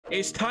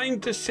It's time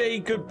to say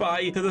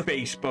goodbye to the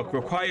Facebook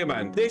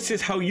requirement. This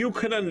is how you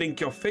can unlink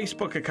your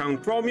Facebook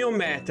account from your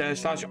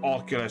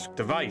Meta/Oculus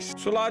device.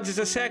 So lads, it's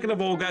the 2nd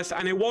of August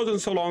and it wasn't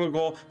so long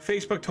ago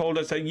Facebook told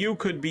us that you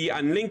could be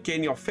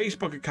unlinking your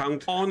Facebook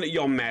account on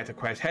your Meta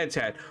Quest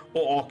headset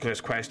or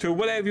Oculus Quest 2,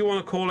 whatever you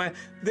want to call it.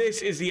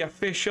 This is the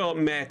official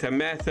Meta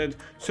method,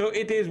 so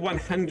it is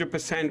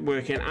 100%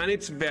 working and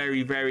it's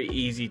very, very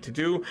easy to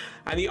do.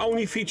 And the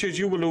only features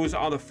you will lose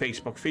are the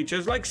Facebook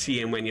features, like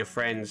seeing when your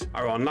friends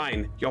are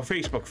online, your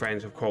Facebook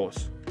friends of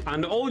course.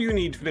 And all you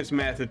need for this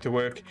method to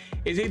work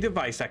is a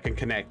device that can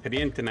connect to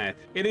the internet.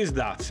 It is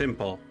that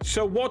simple.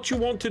 So what you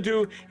want to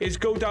do is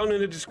go down in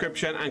the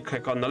description and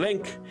click on the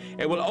link.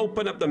 It will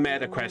open up the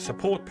Meta Quest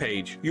support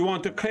page. You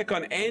want to click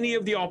on any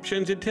of the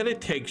options until it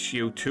takes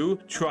you to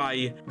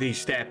try these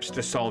steps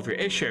to solve your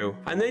issue.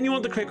 And then you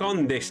want to click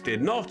on this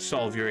did not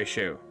solve your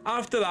issue.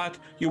 After that,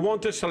 you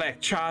want to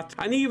select chat,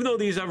 and even though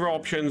these other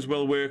options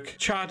will work,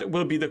 chat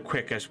will be the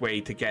quickest way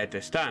to get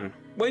this done.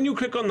 When you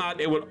click on that,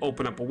 it will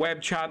open up a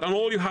web chat, and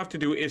all you have to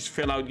do is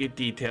fill out your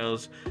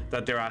details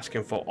that they're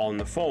asking for on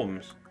the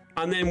forms.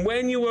 And then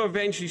when you are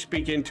eventually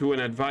speaking to an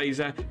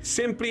advisor,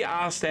 simply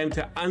ask them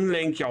to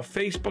unlink your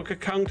Facebook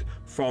account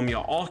from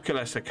your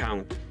Oculus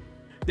account.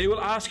 They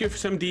will ask you for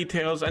some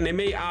details and they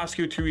may ask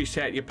you to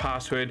reset your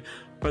password,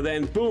 but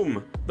then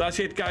boom, that's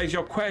it guys,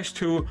 your Quest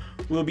 2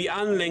 will be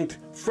unlinked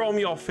from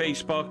your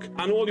Facebook,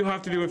 and all you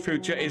have to do in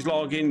future is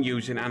log in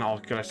using an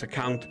Oculus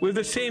account with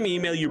the same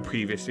email you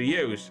previously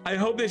used. I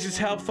hope this is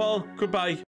helpful. Goodbye.